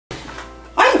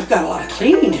got a lot of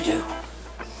cleaning to do.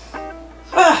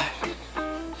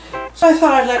 So I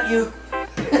thought I'd let you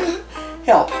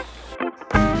help.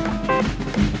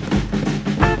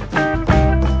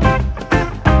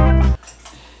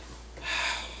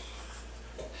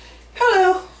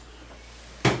 Hello.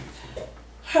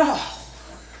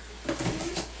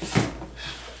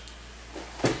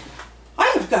 I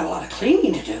have got a lot of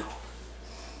cleaning to do.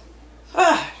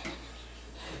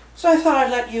 So I thought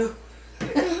I'd let you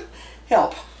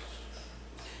help.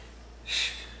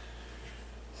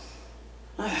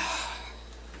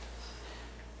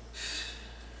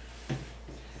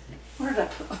 Where did I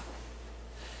put?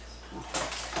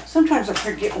 Sometimes I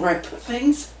forget where I put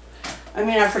things. I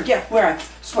mean, I forget where I'm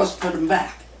supposed to put them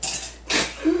back.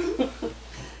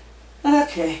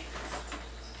 Okay.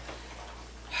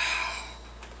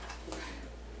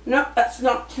 No, that's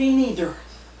not clean either.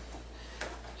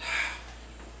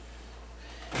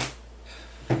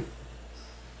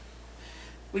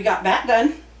 We got Bat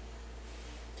done.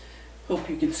 Hope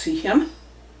you can see him.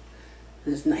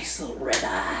 His nice little red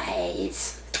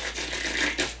eyes.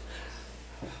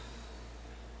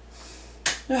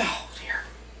 Oh dear.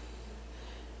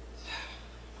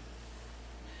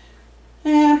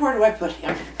 And where do I put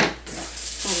him? I'll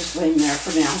just lay him there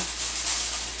for now.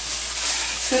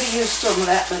 Could have used some of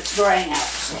that, but it's drying out.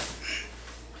 So.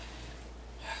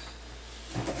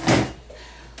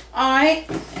 I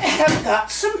have got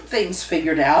some things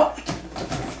figured out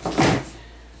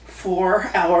for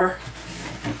our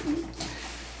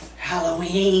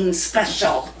Halloween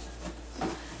special.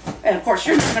 And of course,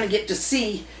 you're not going to get to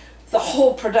see the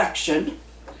whole production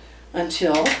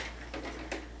until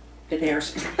it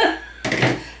airs.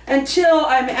 Until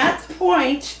I'm at the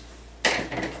point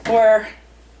where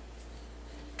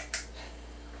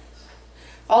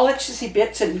I'll let you see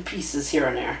bits and pieces here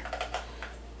and there.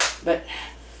 But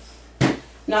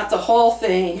not the whole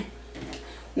thing,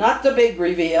 not the big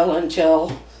reveal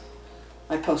until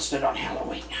I post it on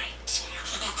Halloween night.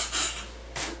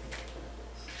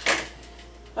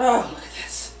 Oh, look at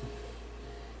this.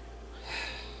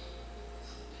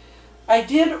 I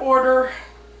did order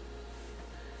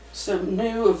some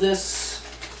new of this.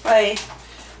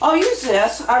 I'll use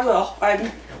this. I will.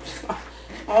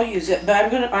 I'll use it, but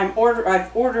I've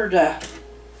ordered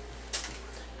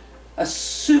a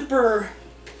super.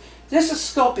 This is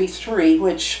Sculpey 3,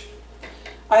 which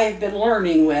I've been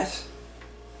learning with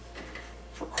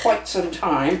for quite some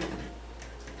time.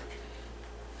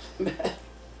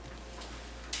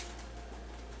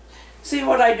 See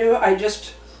what I do? I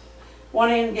just,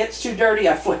 one end gets too dirty,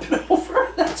 I flip it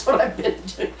over. That's what I've been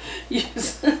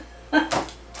using.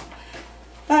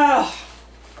 Oh,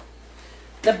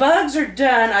 the bugs are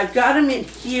done. I've got them in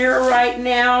here right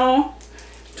now.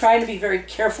 Trying to be very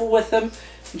careful with them.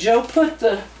 Joe put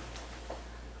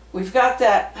we've got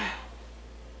that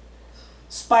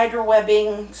spider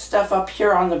webbing stuff up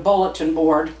here on the bulletin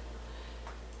board.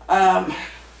 I'm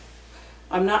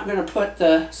not going to put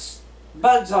the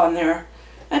bugs on there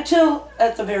until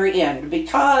at the very end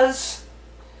because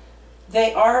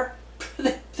they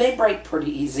break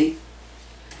pretty easy.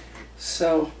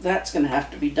 So that's going to have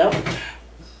to be done.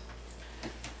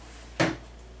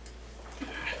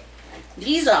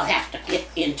 These all have to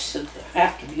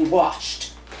have to be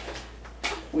washed.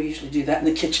 We usually do that in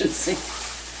the kitchen sink.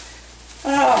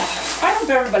 Oh, I hope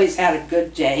everybody's had a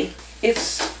good day.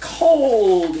 It's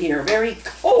cold here, very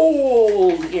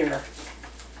cold here.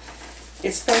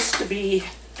 It's supposed to be,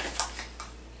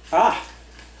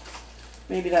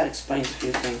 maybe that explains a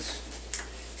few things.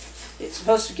 It's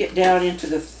supposed to get down into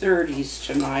the 30s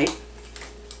tonight.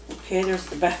 Okay, there's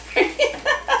the battery.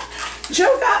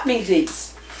 Joe got me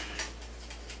these.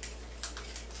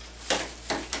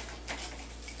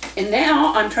 And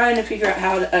now I'm trying to figure out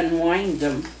how to unwind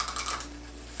them.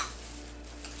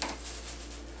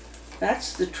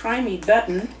 That's the try me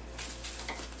button.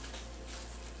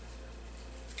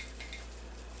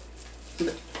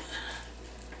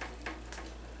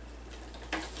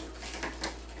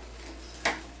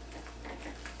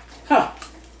 Huh.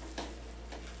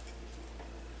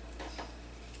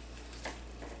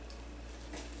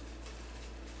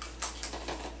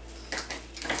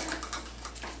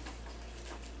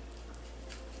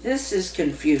 This is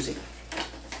confusing.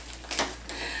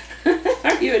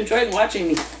 Are you enjoying watching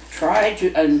me try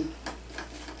to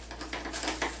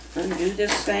undo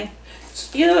this thing?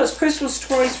 You know those Christmas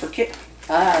toys for kids?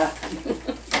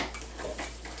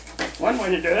 One way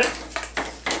to do it,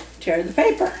 tear the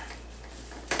paper.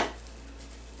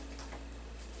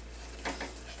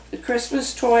 The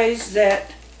Christmas toys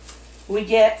that we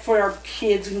get for our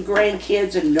kids and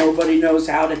grandkids and nobody knows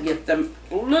how to get them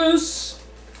loose.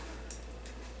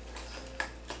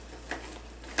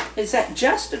 Is that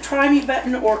just a try me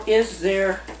button, or is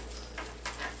there...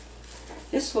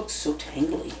 This looks so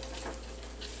tangly.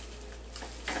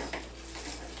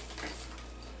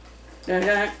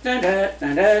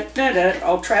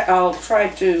 I'll try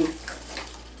to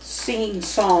sing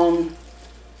song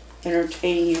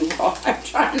entertain you while I'm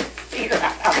trying to figure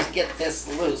out how to get this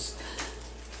loose.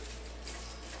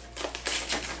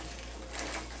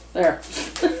 There.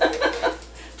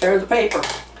 There's the paper.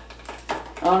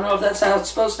 I don't know if that's how it's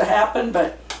supposed to happen,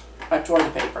 but I tore the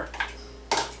paper.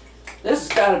 This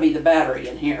has got to be the battery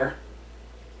in here.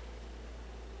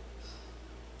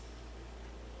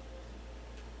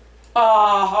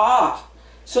 Aha!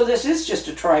 So this is just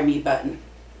a try me button.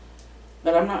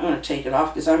 But I'm not going to take it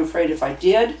off because I'm afraid if I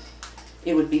did,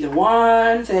 it would be the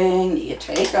one thing that you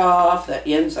take off that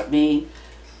ends up being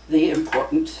the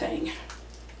important thing.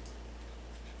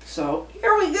 So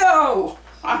here we go.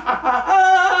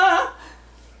 I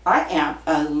am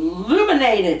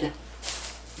illuminated.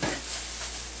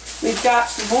 We've got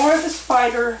some more of the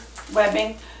spider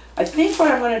webbing. I think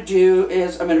what I'm going to do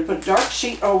is I'm going to put a dark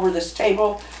sheet over this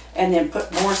table and then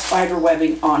put more spider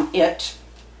webbing on it.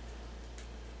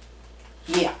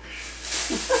 Yeah.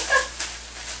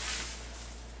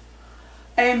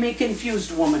 I am a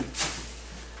confused woman.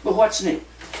 But what's new?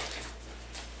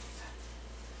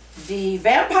 The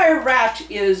vampire rat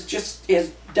is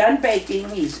done baking.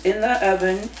 He's in the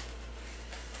oven,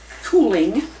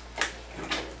 cooling.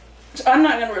 So I'm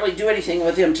not going to really do anything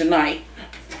with him tonight.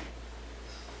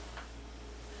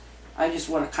 I just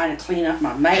want to kind of clean up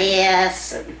my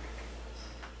mess. And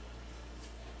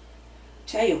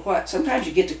tell you what, sometimes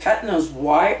you get to cutting those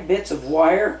bits of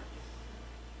wire,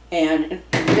 and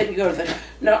then you go to the,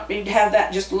 no, you'd have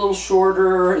that just a little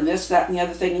shorter, and this, that, and the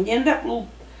other thing, and you end up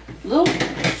little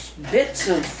bits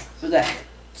of that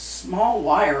small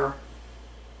wire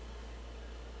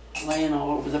laying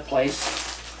all over the place.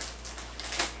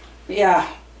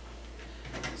 Yeah,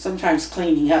 sometimes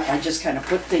cleaning up, I just kind of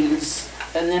put things,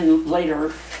 and then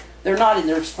later, they're not in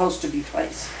their supposed to be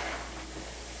place.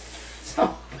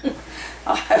 So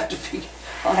I'll have to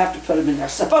put them in their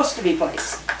supposed to be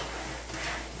place.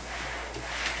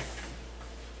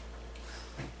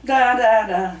 Da da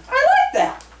da. I like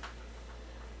that.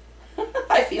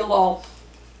 I feel all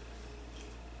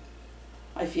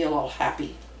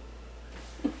happy.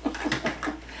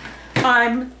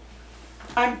 I'm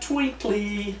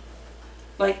twinkly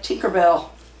like Tinkerbell.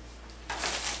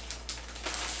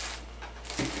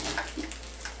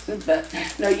 But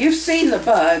no, you've seen the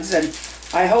bugs, and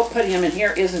I hope putting them in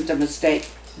here isn't a mistake,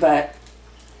 but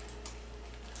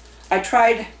I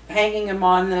tried hanging them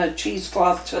on the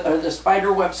cheesecloth or the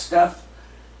spider web stuff,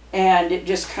 and it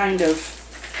just kind of,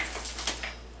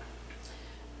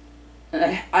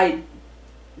 they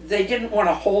didn't want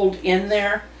to hold in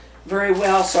there very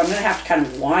well, so I'm going to have to kind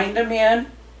of wind them in,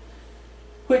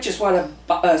 which is what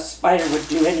a spider would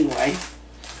do anyway.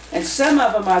 And some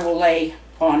of them I will lay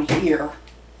on here.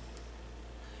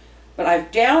 But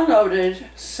I've downloaded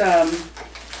some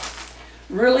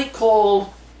really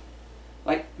cool,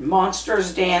 like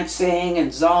monsters dancing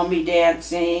and zombie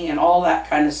dancing and all that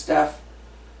kind of stuff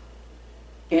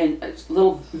in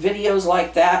little videos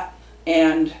like that.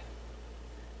 And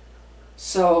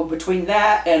so between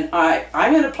that and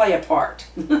I'm going to play a part.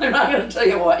 I'm not going to tell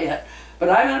you what yet, but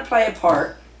I'm going to play a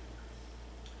part,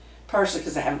 partially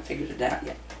because I haven't figured it out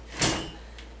yet.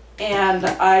 And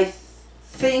I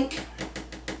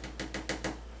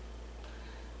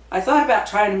thought about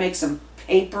trying to make some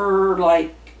paper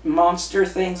like monster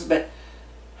things, but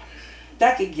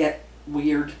that could get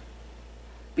weird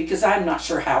because I'm not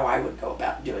sure how I would go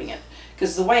about doing it,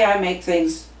 because the way I make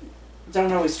things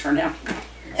don't always turn out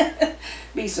to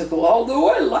be so cool. Although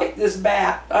I like this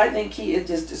bat, I think he is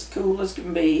just as cool as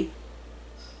can be.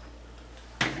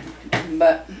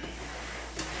 But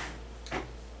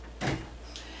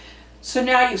so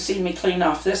now you've seen me clean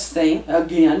off this thing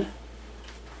again.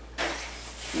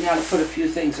 Now to put a few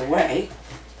things away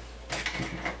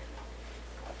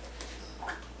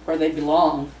where they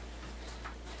belong.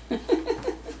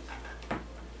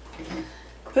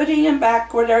 Putting them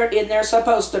back where they're in their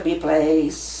supposed to be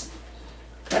place.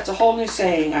 That's a whole new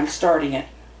saying. I'm starting it.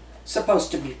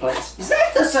 Supposed to be place. Is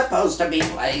that the supposed to be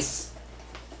place?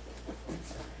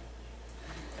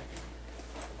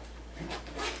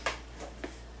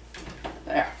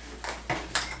 There.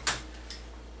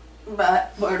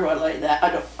 But where do I lay that?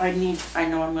 I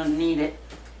know I'm going to need it.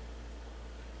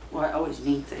 Well, I always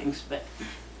need things, but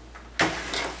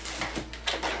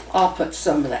I'll put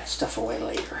some of that stuff away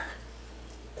later.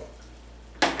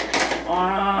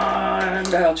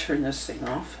 And I'll turn this thing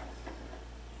off.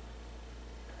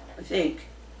 I think.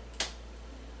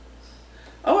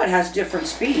 Oh, it has different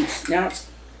speeds. Now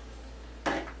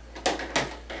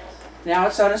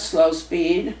it's on a slow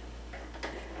speed.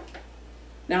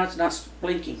 Now it's not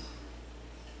blinking.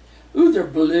 Ooh, they're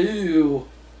blue.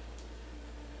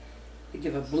 They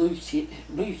give a blue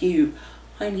hue.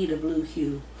 I need a blue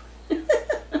hue.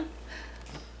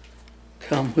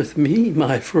 Come with me,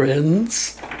 my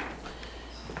friends.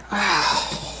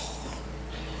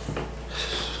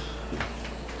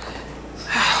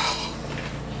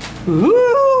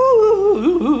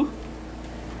 Ooh.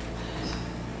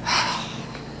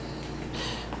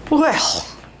 Well,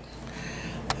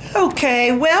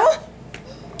 okay, well,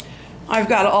 I've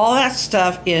got all that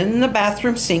stuff in the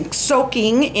bathroom sink,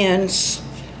 soaking in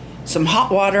some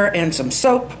hot water and some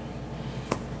soap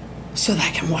so that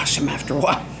I can wash them after a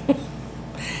while.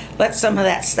 Let some of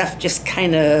that stuff just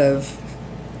kind of,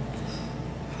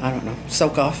 I don't know,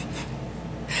 soak off.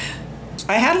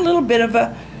 I had a little bit of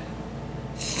a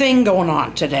thing going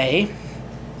on today,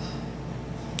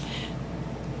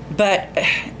 but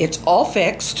it's all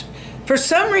fixed. For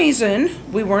some reason,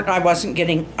 I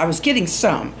was getting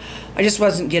some. I just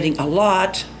wasn't getting a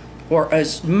lot, or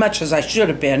as much as I should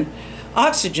have been,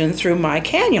 oxygen through my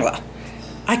cannula.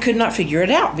 I could not figure it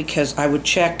out because I would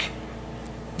check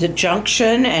the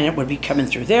junction and it would be coming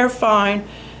through there fine.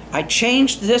 I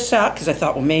changed this out because I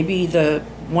thought, well, maybe the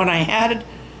one I had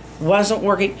wasn't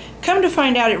working. Come to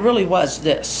find out, it really was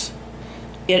this.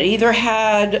 It either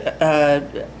had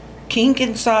a kink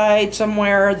inside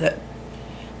somewhere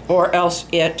or else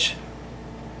it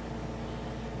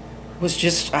was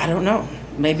just, I don't know,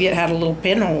 maybe it had a little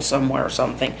pinhole somewhere or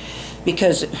something,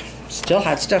 because it still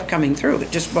had stuff coming through.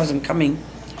 It just wasn't coming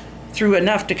through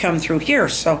enough to come through here.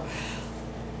 So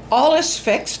all is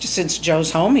fixed since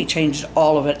Joe's home. He changed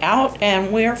all of it out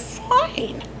and we're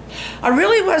fine. I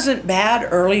really wasn't bad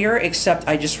earlier, except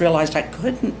I just realized I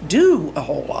couldn't do a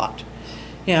whole lot.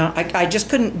 You know, I just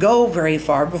couldn't go very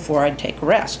far before I'd take a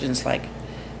rest. And it's like,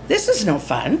 this is no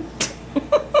fun.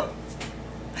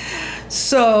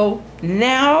 So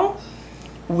now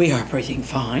we are breathing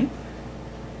fine.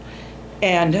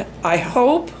 And I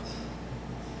hope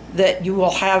that you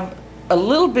will have a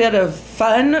little bit of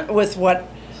fun with what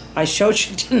I showed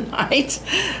you tonight.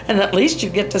 And at least you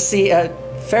get to see a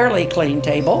fairly clean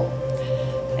table.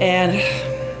 And,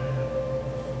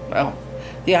 well,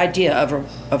 the idea of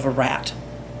a rat.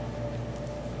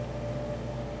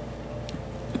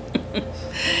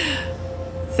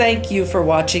 Thank you for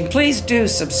watching. Please do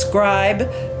subscribe.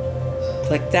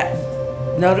 Click that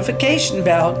notification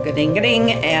bell, ga-ding,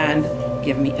 and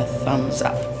give me a thumbs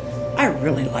up. I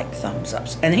really like thumbs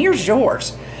ups. And here's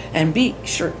yours. And be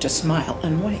sure to smile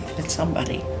and wave at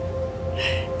somebody,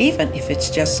 even if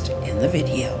it's just in the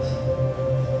video.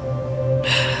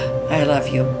 I love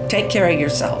you. Take care of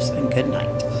yourselves and good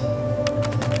night.